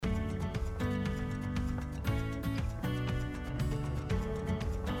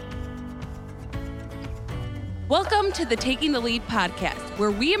Welcome to the Taking the Lead podcast,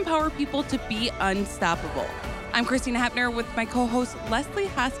 where we empower people to be unstoppable. I'm Christina Hepner with my co-hosts Leslie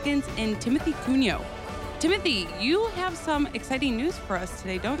Hoskins and Timothy Cunio. Timothy, you have some exciting news for us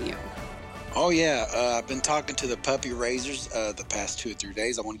today, don't you? Oh, yeah. I've been talking to the puppy raisers the past 2 or 3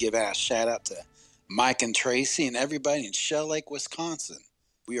 days. I want to give a shout out to Mike and Tracy and everybody in Shell Lake, Wisconsin.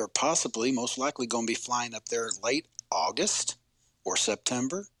 We are possibly, most likely, going to be flying up there late August or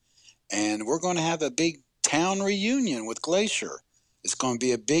September, and we're going to have a big town reunion with Glacier. It's going to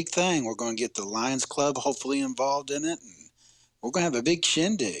be a big thing. We're going to get the Lions Club hopefully involved in it, and we're going to have a big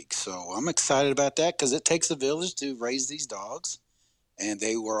shindig. So I'm excited about that because it takes a village to raise these dogs. And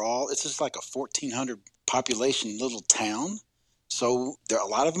they were all, it's just like a 1,400 population little town. So a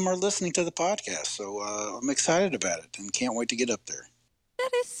lot of them are listening to the podcast. So I'm excited about it and can't wait to get up there.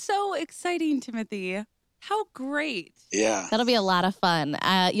 That is so exciting, Timothy. How great. Yeah. That'll be a lot of fun.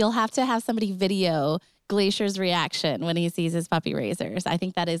 You'll have to have somebody video Glacier's reaction when he sees his puppy raisers. I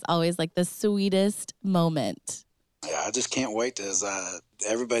think that is always like the sweetest moment. Yeah, I just can't wait as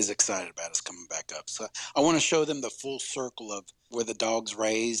everybody's excited about us coming back up. So I want to show them the full circle of where the dog's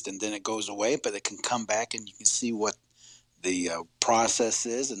raised and then it goes away, but it can come back and you can see what the process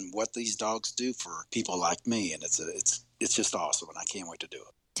is and what these dogs do for people like me. And it's just awesome, and I can't wait to do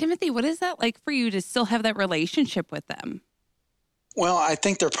it. Timothy, what is that like for you to still have that relationship with them? Well, I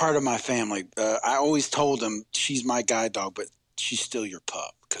think they're part of my family. I always told them she's my guide dog, but she's still your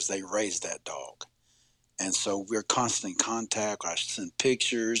pup because they raised that dog. And so we're constantly in contact. I send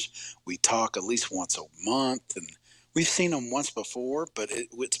pictures. We talk at least once a month. And we've seen them once before, but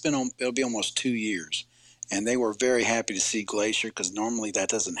it'll be almost 2 years. And they were very happy to see Glacier because normally that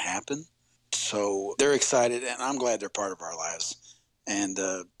doesn't happen. So they're excited, and I'm glad they're part of our lives. And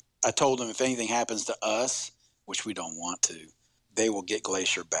I told them if anything happens to us, which we don't want to, they will get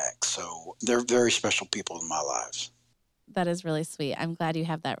Glacier back. So they're very special people in my lives. That is really sweet. I'm glad you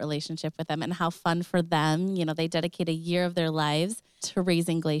have that relationship with them and how fun for them. You know, they dedicate a year of their lives to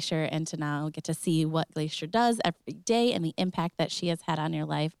raising Glacier and to now get to see what Glacier does every day and the impact that she has had on your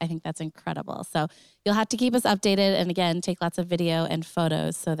life. I think that's incredible. So you'll have to keep us updated and, again, take lots of video and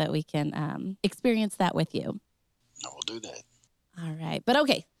photos so that we can experience that with you. I will do that. All right. But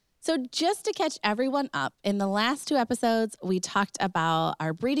okay. So just to catch everyone up, in the last 2 episodes, we talked about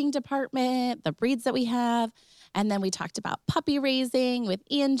our breeding department, the breeds that we have, and then we talked about puppy raising with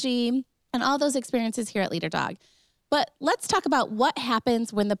Angie and all those experiences here at Leader Dog. But let's talk about what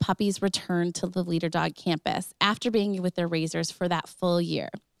happens when the puppies return to the Leader Dog campus after being with their raisers for that full year.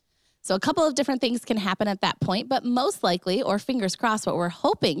 So a couple of different things can happen at that point, but most likely, or fingers crossed, what we're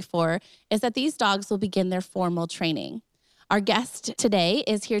hoping for is that these dogs will begin their formal training. Our guest today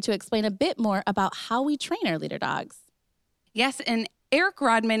is here to explain a bit more about how we train our Leader Dogs. Yes, and Eric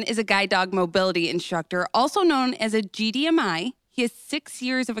Rodman is a guide dog mobility instructor, also known as a GDMI. He has 6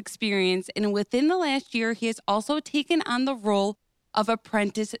 years of experience, and within the last year, he has also taken on the role of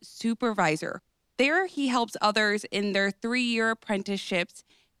apprentice supervisor. There, he helps others in their 3-year apprenticeships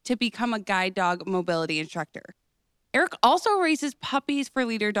to become a guide dog mobility instructor. Eric also raises puppies for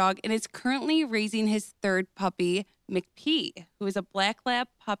Leader Dog and is currently raising his 3rd puppy, McP, who is a black lab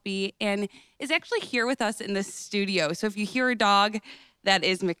puppy and is actually here with us in the studio. So if you hear a dog, that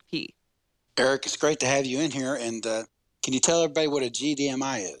is McP. Eric, it's great to have you in here. And can you tell everybody what a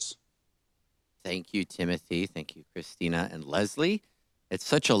GDMI is? Thank you, Timothy. Thank you, Christina and Leslie. It's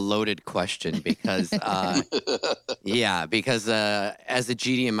such a loaded question because, as a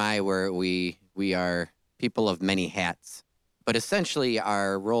GDMI, we are people of many hats. But essentially,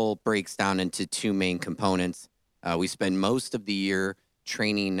 our role breaks down into 2 main components. We spend most of the year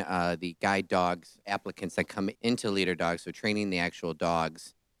training the guide dogs, applicants that come into Leader Dogs, so training the actual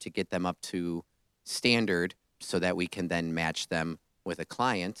dogs to get them up to standard so that we can then match them with a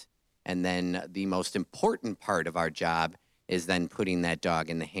client. And then the most important part of our job is then putting that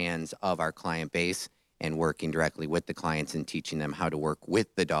dog in the hands of our client base and working directly with the clients and teaching them how to work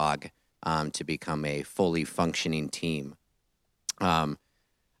with the dog to become a fully functioning team.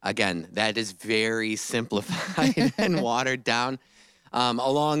 Again, that is very simplified and watered down.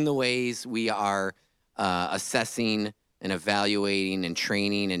 Along the ways, we are assessing and evaluating and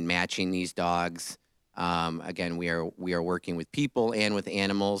training and matching these dogs. Again, we are working with people and with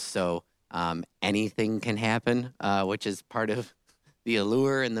animals, so anything can happen, which is part of the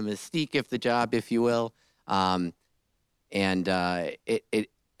allure and the mystique of the job, if you will.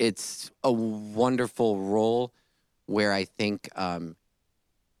 It's a wonderful role where I think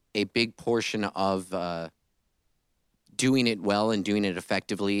a big portion of doing it well and doing it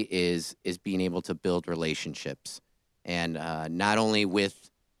effectively is being able to build relationships, and not only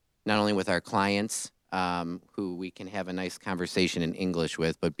with our clients, who we can have a nice conversation in English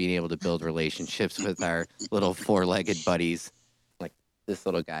with, but being able to build relationships with our little four-legged buddies, like this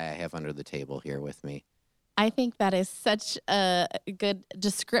little guy I have under the table here with me. I think that is such a good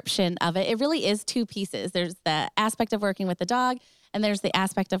description of it. It really is two pieces. There's the aspect of working with the dog, and there's the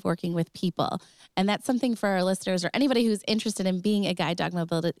aspect of working with people. And that's something for our listeners or anybody who's interested in being a guide dog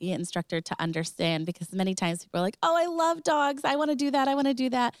mobility instructor to understand, because many times people are like, oh, I love dogs. I want to do that. I want to do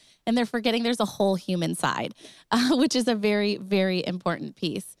that. And they're forgetting there's a whole human side, which is a very, very important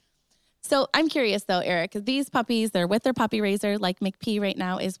piece. So I'm curious though, Eric, these puppies, they're with their puppy raiser, like McP right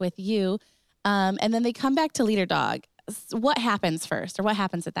now is with you. And then they come back to Leader Dog. What happens first, or what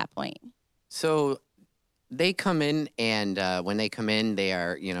happens at that point? So they come in, and when they come in, they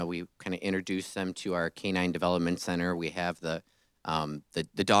are, we kind of introduce them to our Canine Development Center. We have the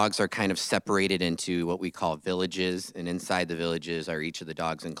dogs are kind of separated into what we call villages, and inside the villages are each of the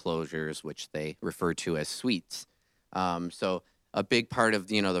dogs' enclosures, which they refer to as suites. So a big part of,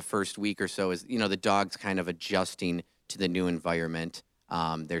 the first week or so is, the dog's kind of adjusting to the new environment.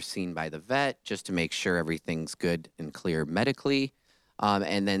 They're seen by the vet just to make sure everything's good and clear medically.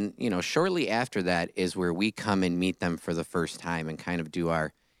 And then, shortly after that is where we come and meet them for the first time and kind of do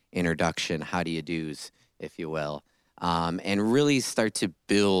our introduction, how do you do's, if you will, and really start to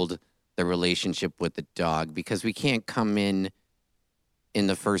build the relationship with the dog, because we can't come in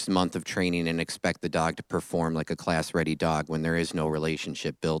the first month of training and expect the dog to perform like a class-ready dog when there is no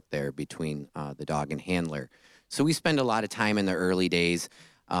relationship built there between the dog and handler. So we spend a lot of time in the early days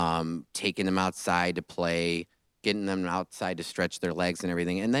taking them outside to play, getting them outside to stretch their legs and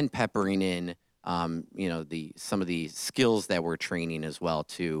everything, and then peppering in, some of the skills that we're training as well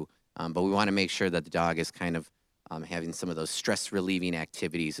too. But we want to make sure that the dog is kind of having some of those stress-relieving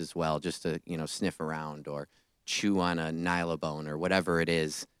activities as well, just to sniff around or chew on a nylabone or whatever it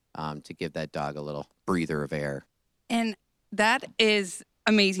is, to give that dog a little breather of air. And that is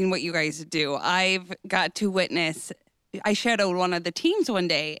amazing what you guys do. I've got to witness, I shadowed one of the teams one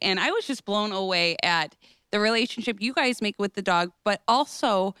day, and I was just blown away at the relationship you guys make with the dog, but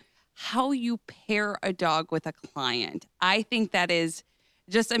also how you pair a dog with a client. I think that is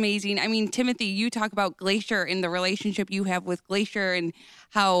just amazing. I mean, Timothy, you talk about Glacier and the relationship you have with Glacier and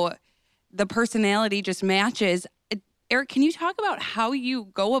how the personality just matches. Eric, can you talk about how you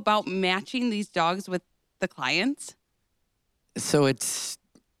go about matching these dogs with the clients? So it's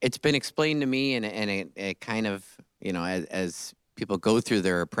been explained to me, and it kind of, as people go through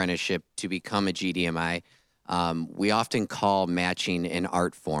their apprenticeship to become a GDMI, we often call matching an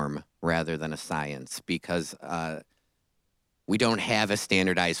art form rather than a science, because we don't have a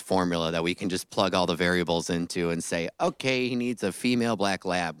standardized formula that we can just plug all the variables into and say, okay, he needs a female black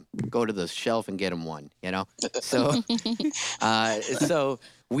lab. Go to the shelf and get him one, So, so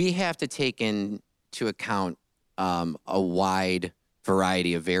we have to take into account a wide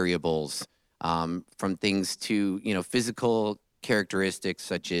variety of variables, from things to, physical characteristics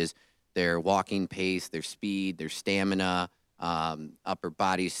such as their walking pace, their speed, their stamina, upper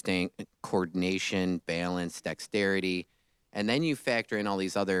body coordination, balance, dexterity. And then you factor in all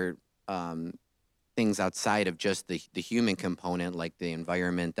these other things outside of just the human component, like the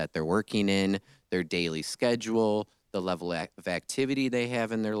environment that they're working in, their daily schedule, the level of activity they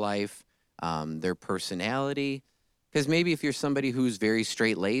have in their life, their personality. Because maybe if you're somebody who's very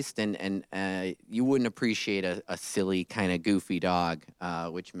straight-laced and you wouldn't appreciate a silly kind of goofy dog,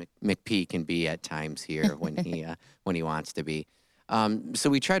 which McP can be at times here when he wants to be. So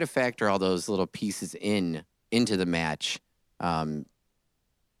we try to factor all those little pieces into the match,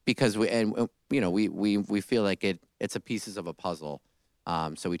 because we feel like it's a pieces of a puzzle.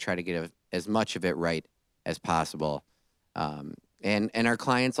 So we try to get as much of it right as possible. And our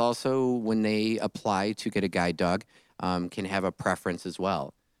clients also, when they apply to get a guide dog, can have a preference as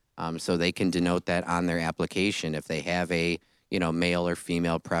well. So they can denote that on their application if they have a, male or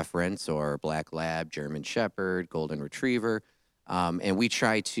female preference, or black lab, German Shepherd, golden retriever. And we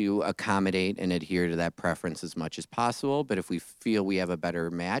try to accommodate and adhere to that preference as much as possible. But if we feel we have a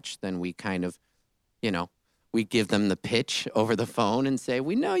better match, then we kind of, we give them the pitch over the phone and say,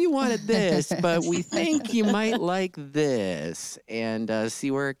 we know you wanted this, but we think you might like this, and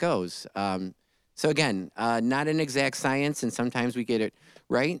see where it goes. So again, not an exact science, and sometimes we get it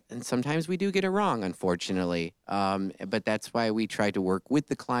right, and sometimes we do get it wrong, unfortunately. But that's why we try to work with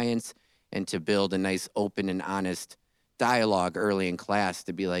the clients and to build a nice, open, and honest dialogue early in class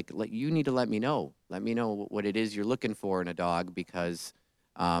to be like, you need to let me know what it is you're looking for in a dog, because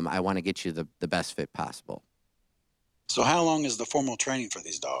I want to get you the best fit possible. So how long is the formal training for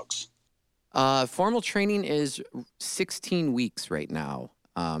these dogs? Formal training is 16 weeks right now.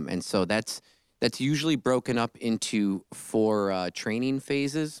 And so that's That's usually broken up into 4 training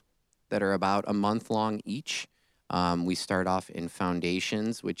phases that are about a month long each. We start off in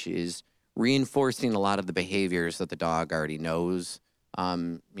foundations, which is reinforcing a lot of the behaviors that the dog already knows,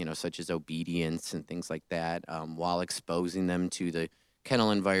 such as obedience and things like that, while exposing them to the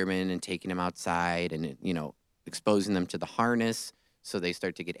kennel environment and taking them outside and, exposing them to the harness so they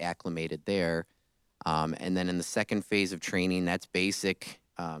start to get acclimated there. And then in the second phase of training, that's basic.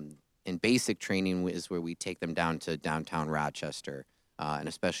 And basic training is where we take them down to downtown Rochester. And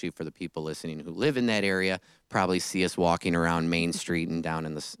especially for the people listening who live in that area, probably see us walking around Main Street and down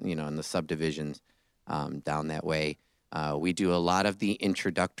in the, in the subdivisions down that way. We do a lot of the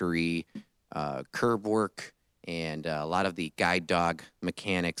introductory curb work and a lot of the guide dog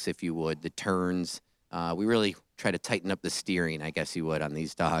mechanics, if you would, the turns. We really try to tighten up the steering, I guess you would, on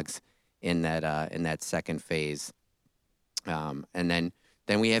these dogs in that second phase. And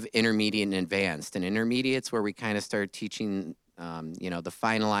then we have intermediate and advanced. And intermediate's where we kind of start teaching, the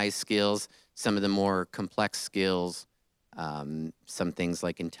finalized skills, some of the more complex skills, some things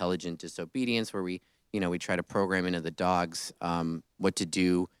like intelligent disobedience, where we try to program into the dogs what to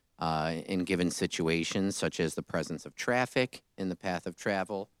do in given situations, such as the presence of traffic in the path of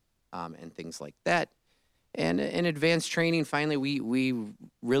travel and things like that. And in advanced training, finally, we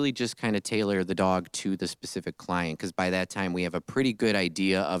really just kind of tailor the dog to the specific client, because by that time we have a pretty good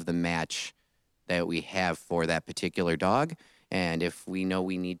idea of the match that we have for that particular dog. And if we know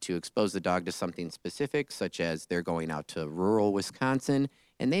we need to expose the dog to something specific, such as they're going out to rural Wisconsin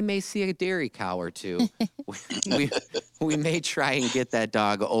and they may see a dairy cow or two, we may try and get that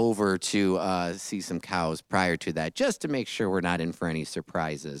dog over to see some cows prior to that, just to make sure we're not in for any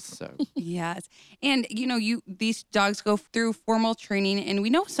surprises. So Yes. And, these dogs go through formal training, and we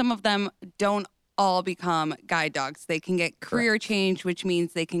know some of them don't all become guide dogs. They can get career change, which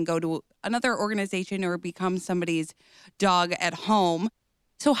means they can go to another organization or become somebody's dog at home.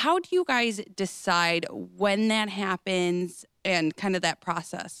 So how do you guys decide when that happens and kind of that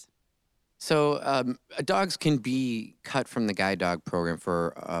process? So dogs can be cut from the guide dog program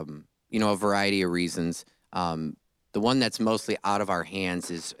for, a variety of reasons. The one that's mostly out of our hands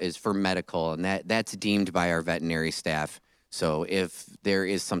is for medical, and that's deemed by our veterinary staff. So if there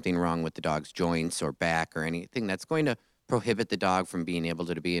is something wrong with the dog's joints or back or anything that's going to prohibit the dog from being able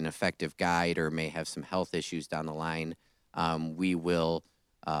to be an effective guide or may have some health issues down the line, we will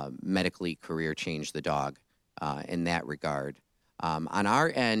medically career change the dog in that regard. On our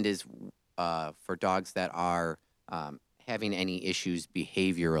end is for dogs that are having any issues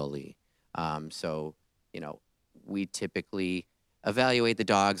behaviorally. We typically evaluate the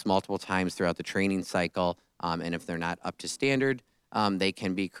dogs multiple times throughout the training cycle. And if they're not up to standard, they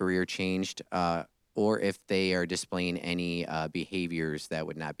can be career changed. Or if they are displaying any behaviors that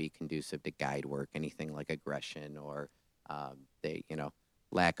would not be conducive to guide work, anything like aggression or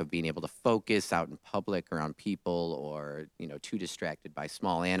lack of being able to focus out in public around people, or too distracted by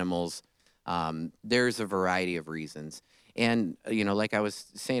small animals. There's a variety of reasons. And like I was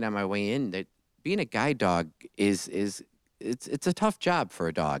saying on my way in, that being a guide dog it's a tough job for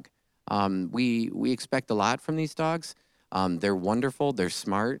a dog. We expect a lot from these dogs. They're wonderful, they're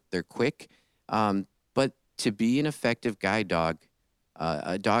smart, they're quick. But to be an effective guide dog,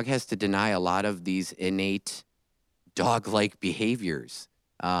 a dog has to deny a lot of these innate dog-like behaviors.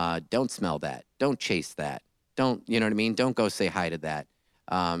 Don't smell that. Don't chase that. Don't, you know what I mean? Don't go say hi to that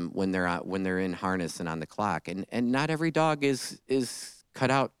when they're in harness and on the clock. And not every dog is cut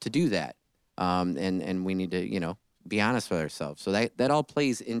out to do that. And we need to, be honest with ourselves. So that all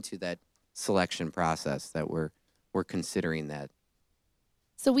plays into that selection process that we're considering that.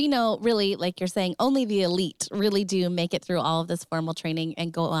 So we know, really, like you're saying, only the elite really do make it through all of this formal training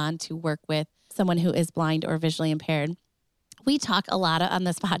and go on to work with someone who is blind or visually impaired. We talk a lot on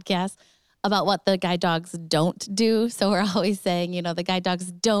this podcast about what the guide dogs don't do. So we're always saying, the guide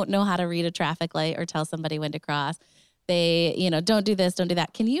dogs don't know how to read a traffic light or tell somebody when to cross. They, don't do this, don't do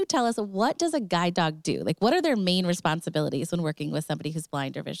that. Can you tell us, what does a guide dog do? Like, what are their main responsibilities when working with somebody who's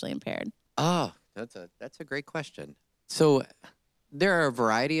blind or visually impaired? Oh, that's a great question. So there are a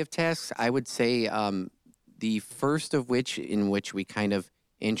variety of tasks. I would say the first of which, in which we kind of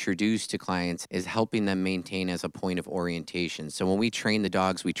introduce to clients, is helping them maintain as a point of orientation. So when we train the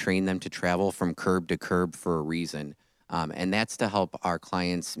dogs, we train them to travel from curb to curb for a reason. And that's to help our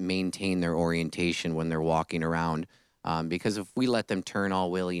clients maintain their orientation when they're walking around. Because if we let them turn all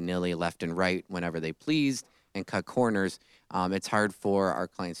willy-nilly left and right whenever they please and cut corners, it's hard for our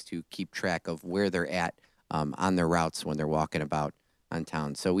clients to keep track of where they're at on their routes when they're walking about on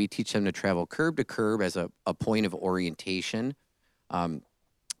town. So we teach them to travel curb to curb as a point of orientation.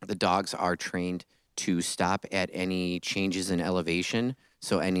 the dogs are trained to stop at any changes in elevation.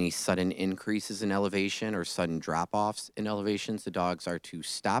 So any sudden increases in elevation or sudden drop-offs in elevations, the dogs are to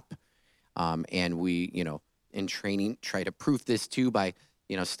stop. And we, in training, try to proof this too by,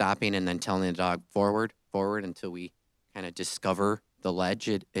 stopping and then telling the dog forward until we kind of discover the ledge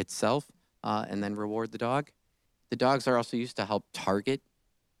itself, and then reward the dog. The dogs are also used to help target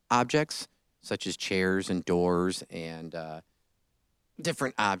objects such as chairs and doors and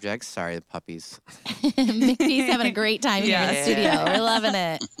different objects. Sorry, the puppies. Mickey's having a great time here in the studio. We're loving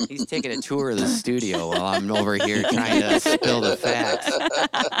it. He's taking a tour of the studio while I'm over here trying to spill the facts.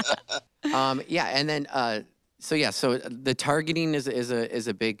 And then so the targeting is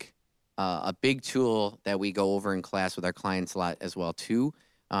a big tool that we go over in class with our clients a lot as well too,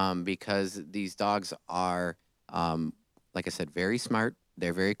 because these dogs are, like I said, very smart.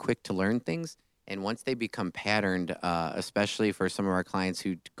 They're very quick to learn things. And once they become patterned, especially for some of our clients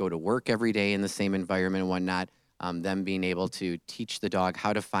who go to work every day in the same environment and whatnot, them being able to teach the dog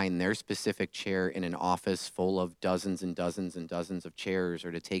how to find their specific chair in an office full of dozens and dozens and dozens of chairs,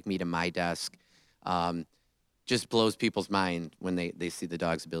 or to take me to my desk, just blows people's mind when they see the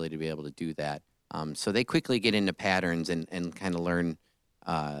dog's ability to be able to do that. So they quickly get into patterns and kind of learn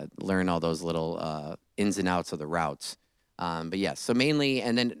all those little ins and outs of the routes. But yes, so mainly,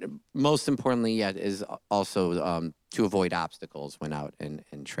 and then most importantly, is also to avoid obstacles when out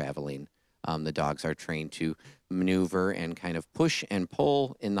and traveling. The dogs are trained to maneuver and kind of push and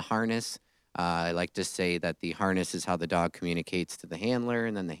pull in the harness. I like to say that the harness is how the dog communicates to the handler,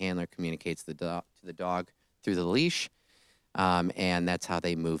 and then the handler communicates to the dog through the leash. And that's how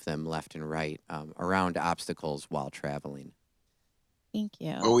they move them left and right around obstacles while traveling. Thank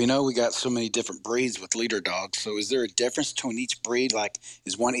you. Well, we know we got so many different breeds with leader dogs. So is there a difference between each breed? Like,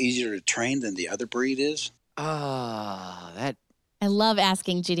 is one easier to train than the other breed is? That. I love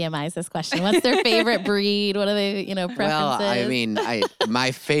asking GDMIs this question. What's their favorite breed? What are they, preferences? Well, I mean,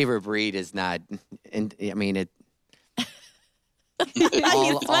 my favorite breed is not, and I mean it.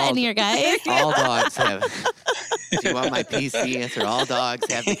 You're sweating here, guys. All dogs have. Do you want my PC answer? All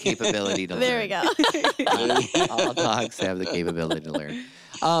dogs have the capability to learn. There we go. All dogs have the capability to learn.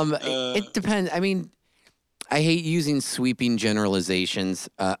 It depends. I mean, I hate using sweeping generalizations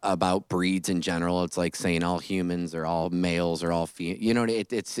about breeds in general. It's like saying all humans or all males or all females.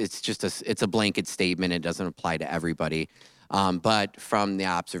 It's just it's a blanket statement. It doesn't apply to everybody. But from the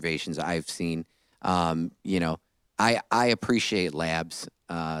observations I've seen, I appreciate labs.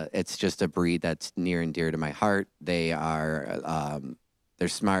 It's just a breed that's near and dear to my heart. They are, they're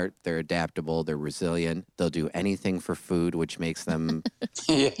smart, they're adaptable, they're resilient. They'll do anything for food, which makes them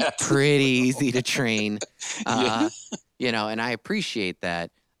pretty easy to train. And I appreciate that.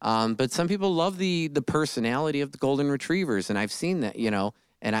 But some people love the personality of the golden retrievers, and I've seen that,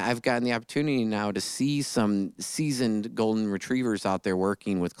 and I've gotten the opportunity now to see some seasoned golden retrievers out there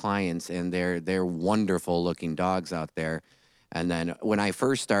working with clients, and they're wonderful looking dogs out there. And then when I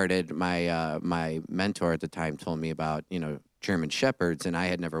first started, my mentor at the time told me about, German Shepherds, and I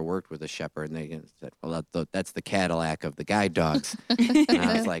had never worked with a Shepherd, and they said, well, that's the Cadillac of the guide dogs. And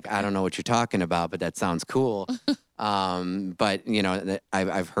I was like, I don't know what you're talking about, but that sounds cool. But,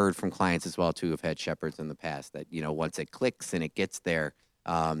 I've heard from clients as well, too, who've had Shepherds in the past that, once it clicks and it gets there,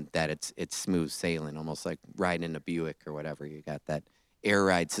 that it's smooth sailing, almost like riding in a Buick or whatever. You got that air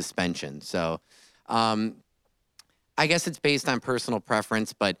ride suspension. So I guess it's based on personal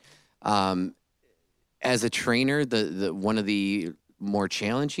preference, but as a trainer, the one of the more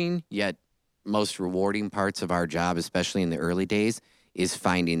challenging yet most rewarding parts of our job, especially in the early days, is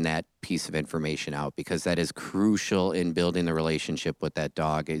finding that piece of information out, because that is crucial in building the relationship with that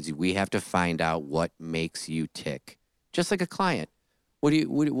dog. Is we have to find out what makes you tick, just like a client. What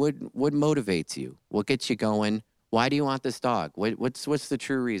motivates you? What gets you going? Why do you want this dog? What's the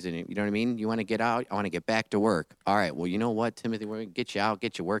true reason? You know what I mean? You want to get out. I want to get back to work. All right. Well, you know what, Timothy? We're gonna get you out,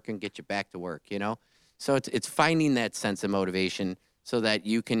 get you working, get you back to work. So it's finding that sense of motivation so that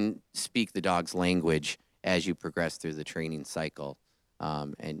you can speak the dog's language as you progress through the training cycle,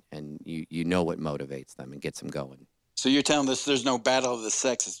 and you know what motivates them and gets them going. So you're telling us there's no battle of the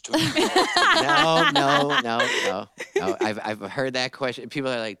sexes between No. I've heard that question.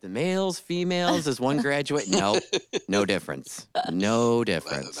 People are like, the males, females, is one graduate? No difference. No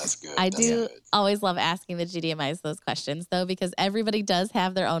difference. That's good. I That's do good. always love asking the GDMIs those questions, though, because everybody does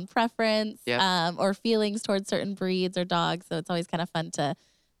have their own preference or feelings towards certain breeds or dogs. So it's always kind of fun to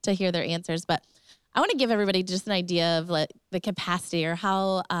hear their answers. But I want to give everybody just an idea of the capacity or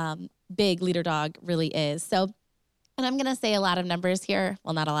how big Leader Dog really is. So, and I'm going to say a lot of numbers here.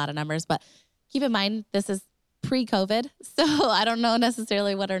 Well, not a lot of numbers, but keep in mind, this is pre-COVID. So I don't know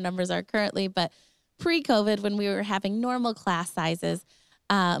necessarily what our numbers are currently, but pre-COVID, when we were having normal class sizes,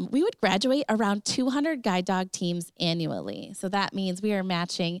 we would graduate around 200 guide dog teams annually. So that means we are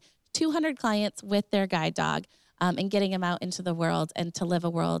matching 200 clients with their guide dog and getting them out into the world and to live a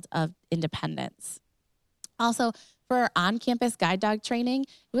world of independence. Also, for our on-campus guide dog training,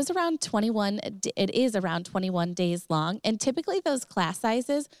 it is around 21 days long. And typically those class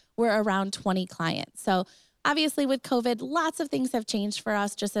sizes were around 20 clients. So obviously with COVID, lots of things have changed for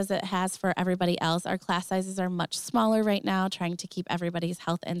us, just as it has for everybody else. Our class sizes are much smaller right now, trying to keep everybody's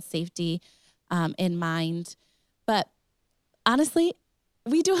health and safety in mind. But honestly,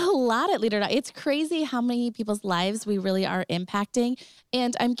 we do a lot at Leader Dog. It's crazy how many people's lives we really are impacting.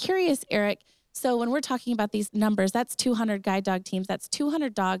 And I'm curious, Eric, so when we're talking about these numbers, that's 200 guide dog teams. That's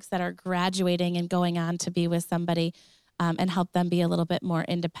 200 dogs that are graduating and going on to be with somebody and help them be a little bit more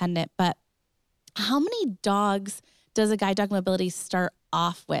independent. But how many dogs does a guide dog mobility start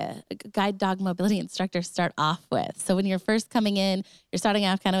off with? A guide dog mobility instructor start off with? So when you're first coming in, you're starting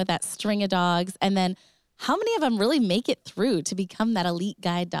off kind of with that string of dogs. And then how many of them really make it through to become that elite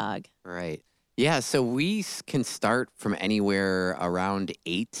guide dog? Right. Yeah. So we can start from anywhere around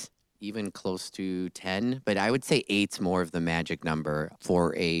 8, even close to 10. But I would say 8's more of the magic number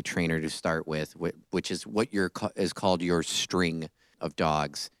for a trainer to start with, which is what is called your string of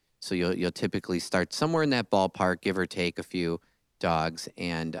dogs. So you'll typically start somewhere in that ballpark, give or take a few dogs.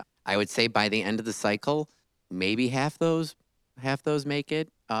 And I would say by the end of the cycle, maybe half those make it.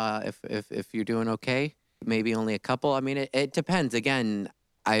 If you're doing okay, maybe only a couple. I mean, it depends. Again,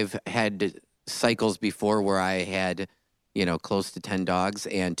 I've had cycles before where I had, close to 10 dogs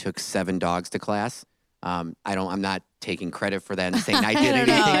and took 7 dogs to class. I'm not taking credit for that and saying I did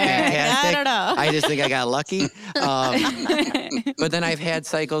anything fantastic. I don't know. I just think I got lucky. But then I've had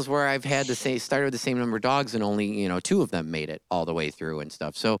cycles where I've had started with the same number of dogs and only, 2 of them made it all the way through and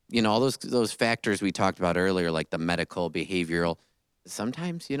stuff. So, all those factors we talked about earlier, like the medical, behavioral,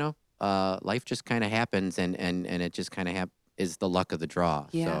 sometimes, life just kind of happens and it just kind of is the luck of the draw.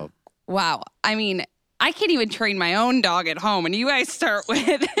 Yeah. So. Wow. I mean, I can't even train my own dog at home, and you guys start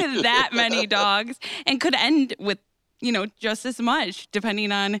with that many dogs and could end with, just as much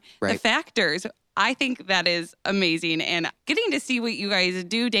depending on the factors. I think that is amazing, and getting to see what you guys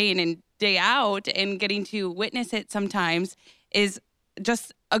do day in and day out and getting to witness it sometimes is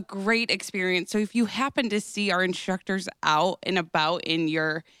just a great experience. So if you happen to see our instructors out and about in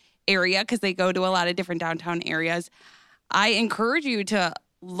your area, because they go to a lot of different downtown areas, I encourage you to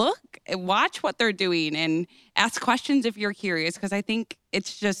look, watch what they're doing and ask questions if you're curious, because I think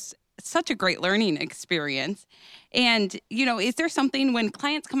it's just such a great learning experience. And, is there something when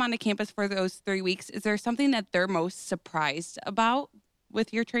clients come onto campus for those 3 weeks, is there something that they're most surprised about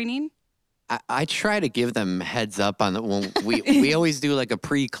with your training? I try to give them heads up on when we always do like a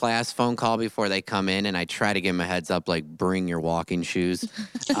pre-class phone call before they come in, and I try to give them a heads up, like bring your walking shoes,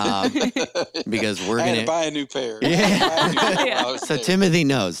 because we're gonna buy a new pair. Yeah. So Timothy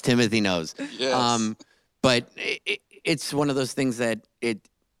knows. Yes. But it's one of those things that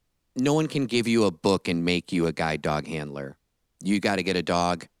no one can give you a book and make you a guide dog handler. You got to get a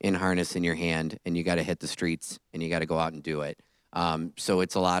dog in harness in your hand, and you got to hit the streets, and you got to go out and do it. So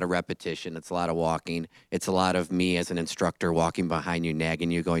it's a lot of repetition. It's a lot of walking. It's a lot of me as an instructor walking behind you, nagging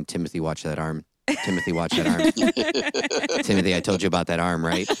you, going, Timothy, watch that arm. Timothy, watch that arm. Timothy, I told you about that arm,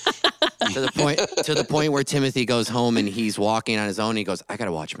 right? To the point where Timothy goes home and he's walking on his own. And he goes, I got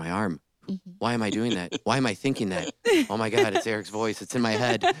to watch my arm. Why am I doing that? Why am I thinking that? Oh my God, it's Eric's voice. It's in my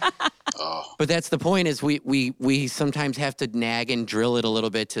head. But that's the point is we sometimes have to nag and drill it a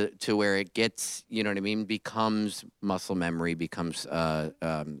little bit to where it gets, becomes muscle memory, becomes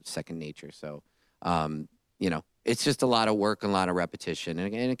second nature. So, it's just a lot of work and a lot of repetition.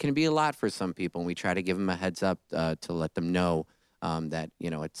 And it can be a lot for some people. And we try to give them a heads up to let them know that,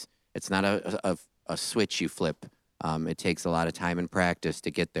 it's not a switch you flip. It takes a lot of time and practice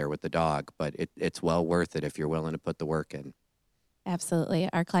to get there with the dog, but it's well worth it if you're willing to put the work in. Absolutely.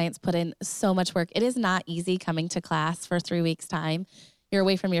 Our clients put in so much work. It is not easy coming to class for 3 weeks' time. You're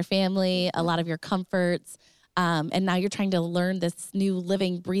away from your family, a lot of your comforts, and now you're trying to learn this new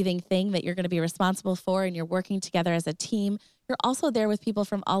living, breathing thing that you're going to be responsible for, and you're working together as a team. You're also there with people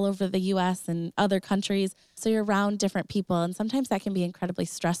from all over the U.S. and other countries, so you're around different people, and sometimes that can be incredibly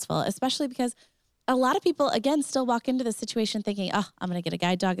stressful, especially because a lot of people, again, still walk into the situation thinking, oh, I'm going to get a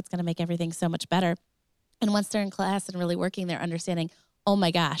guide dog. It's going to make everything so much better. And once they're in class and really working, they're understanding, oh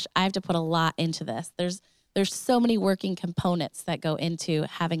my gosh, I have to put a lot into this. There's so many working components that go into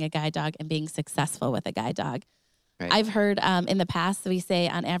having a guide dog and being successful with a guide dog. Right. I've heard in the past, we say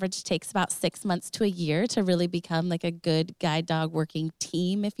on average it takes about 6 months to a year to really become like a good guide dog working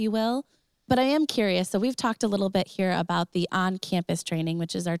team, if you will. But I am curious. So we've talked a little bit here about the on-campus training,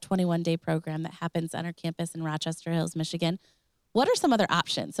 which is our 21-day program that happens on our campus in Rochester Hills, Michigan. What are some other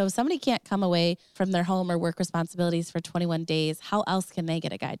options? So if somebody can't come away from their home or work responsibilities for 21 days, how else can they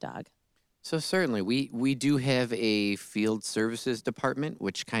get a guide dog? So certainly, we do have a field services department,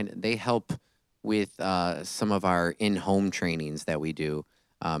 which they help with some of our in-home trainings that we do.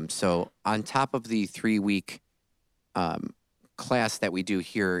 So on top of the 3-week class that we do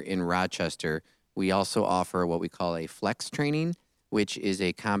here in Rochester, we also offer what we call a flex training, which is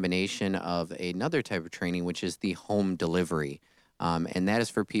a combination of another type of training, which is the home delivery. And that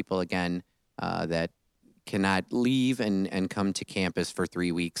is for people, again, that cannot leave and come to campus for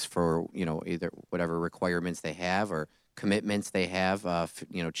 3 weeks for, either whatever requirements they have or commitments they have,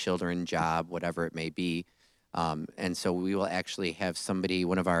 children, job, whatever it may be. And so we will actually have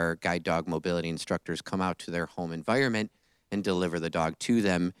one of our guide dog mobility instructors, come out to their home environment and deliver the dog to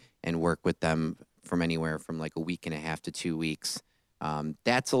them and work with them from anywhere from like a week and a half to 2 weeks.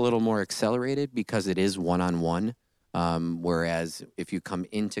 That's a little more accelerated because it is one-on-one. Whereas if you come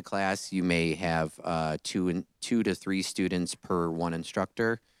into class, you may have 2 to 3 students per one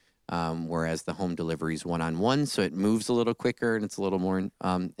instructor, whereas the home delivery is one-on-one, so it moves a little quicker and it's a little more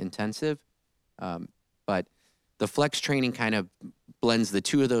intensive. But the flex training kind of blends the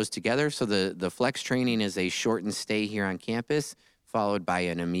two of those together. So the flex training is a shortened stay here on campus, followed by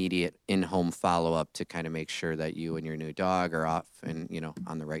an immediate in-home follow-up to kind of make sure that you and your new dog are off and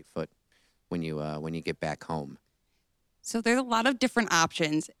on the right foot when you get back home. So there's a lot of different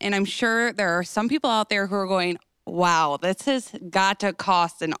options, and I'm sure there are some people out there who are going, wow, this has got to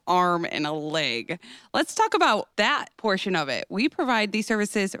cost an arm and a leg. Let's talk about that portion of it. We provide these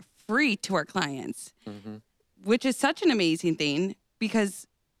services free to our clients, which is such an amazing thing because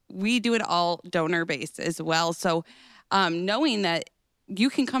we do it all donor-based as well. So knowing that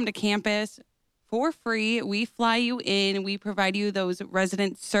you can come to campus for free, we fly you in, we provide you those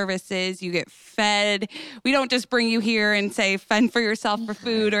resident services, you get fed. We don't just bring you here and say, fend for yourself for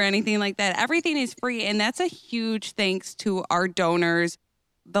food or anything like that. Everything is free, and that's a huge thanks to our donors,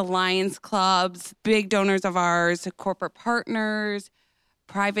 the Lions Clubs, big donors of ours, corporate partners,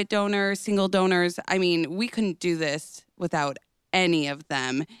 private donors, single donors. I mean, we couldn't do this without any of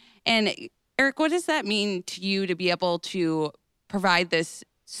them. And Eric, what does that mean to you to be able to provide this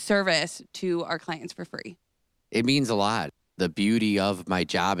service to our clients for free? It means a lot. The beauty of my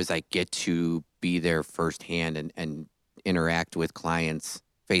job is I get to be there firsthand and interact with clients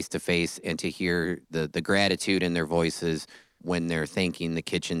face to face and to hear the gratitude in their voices when they're thanking the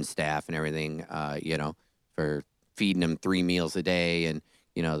kitchen staff and everything, for feeding them 3 meals a day, and,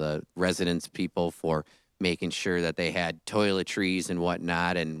 the residents people for making sure that they had toiletries and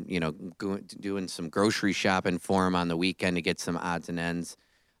whatnot, and, doing some grocery shopping for them on the weekend to get some odds and ends.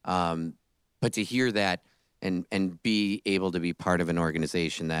 But to hear that and be able to be part of an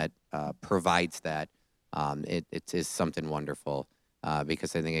organization that provides that, it is something wonderful,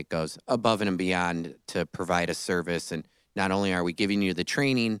 because I think it goes above and beyond to provide a service. And not only are we giving you the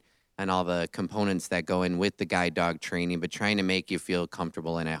training and all the components that go in with the guide dog training, but trying to make you feel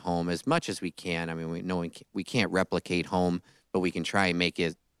comfortable and at home as much as we can. I mean, we know we can't replicate home, but we can try and make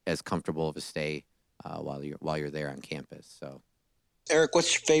it as comfortable of a stay while you're there on campus. So, Eric,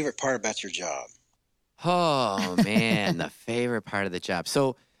 what's your favorite part about your job? Oh, man, the favorite part of the job.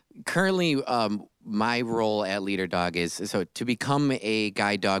 So currently, my role at Leader Dog is, so to become a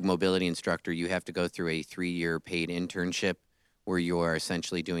guide dog mobility instructor, you have to go through a 3-year paid internship where you are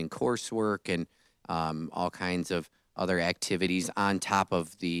essentially doing coursework and all kinds of other activities on top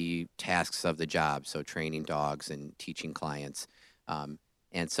of the tasks of the job. So training dogs and teaching clients.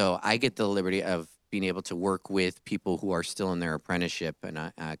 And so I get the liberty of being able to work with people who are still in their apprenticeship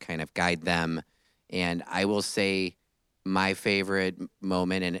and kind of guide them. And I will say my favorite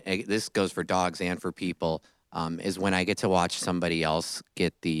moment, and this goes for dogs and for people, is when I get to watch somebody else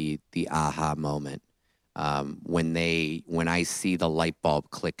get the aha moment. When I see the light bulb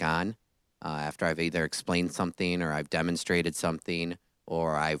click on after I've either explained something or I've demonstrated something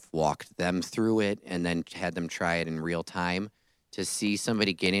or I've walked them through it and then had them try it in real time, to see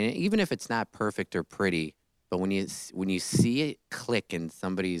somebody getting it, even if it's not perfect or pretty, but when you see it click in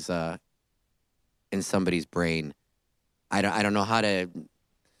somebody's brain, I don't know how to.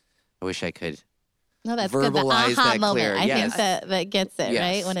 I wish I could. No, that's good. The Verbalize aha that moment. clear. I Yes. think that gets it, Yes,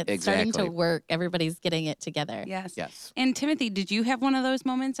 right? When it's starting exactly. to work, everybody's getting it together. Yes. Yes. And Timothy, did you have one of those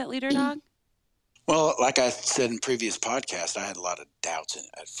moments at Leader Dog? Well, like I said in previous podcasts, I had a lot of doubts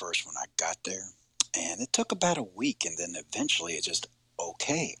at first when I got there. And it took about a week, and then eventually it just,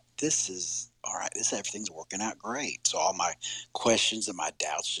 okay, this is all right. Everything's working out great. So all my questions and my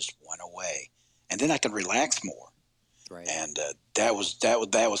doubts just went away, and then I could relax more. Right. And that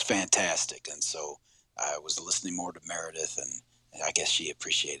was fantastic. And so I was listening more to Meredith, and I guess she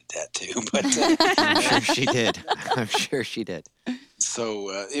appreciated that too. But I'm sure she did. I'm sure she did.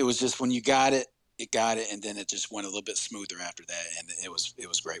 So it was just when you got it, and then it just went a little bit smoother after that, and it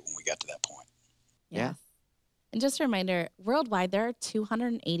was great when we got to that point. Yeah. And just a reminder, worldwide, there are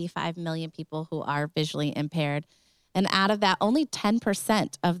 285 million people who are visually impaired. And out of that, only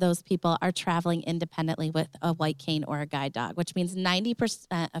 10% of those people are traveling independently with a white cane or a guide dog, which means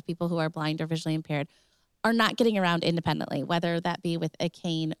 90% of people who are blind or visually impaired are not getting around independently, whether that be with a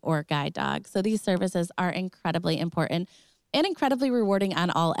cane or guide dog. So these services are incredibly important and incredibly rewarding on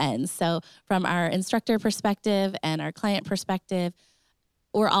all ends. So from our instructor perspective and our client perspective,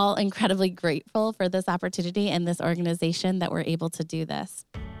 we're all incredibly grateful for this opportunity and this organization that we're able to do this.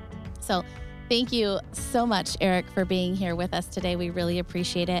 So thank you so much, Eric, for being here with us today. We really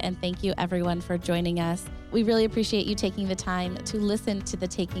appreciate it. And thank you, everyone, for joining us. We really appreciate you taking the time to listen to the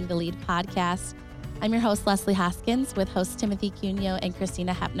Taking the Lead podcast. I'm your host, Leslie Hoskins, with hosts Timothy Cuneo and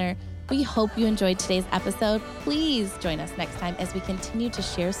Christina Hepner. We hope you enjoyed today's episode. Please join us next time as we continue to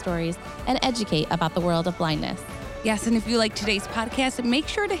share stories and educate about the world of blindness. Yes, and if you like today's podcast, make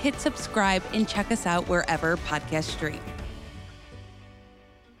sure to hit subscribe and check us out wherever podcasts stream.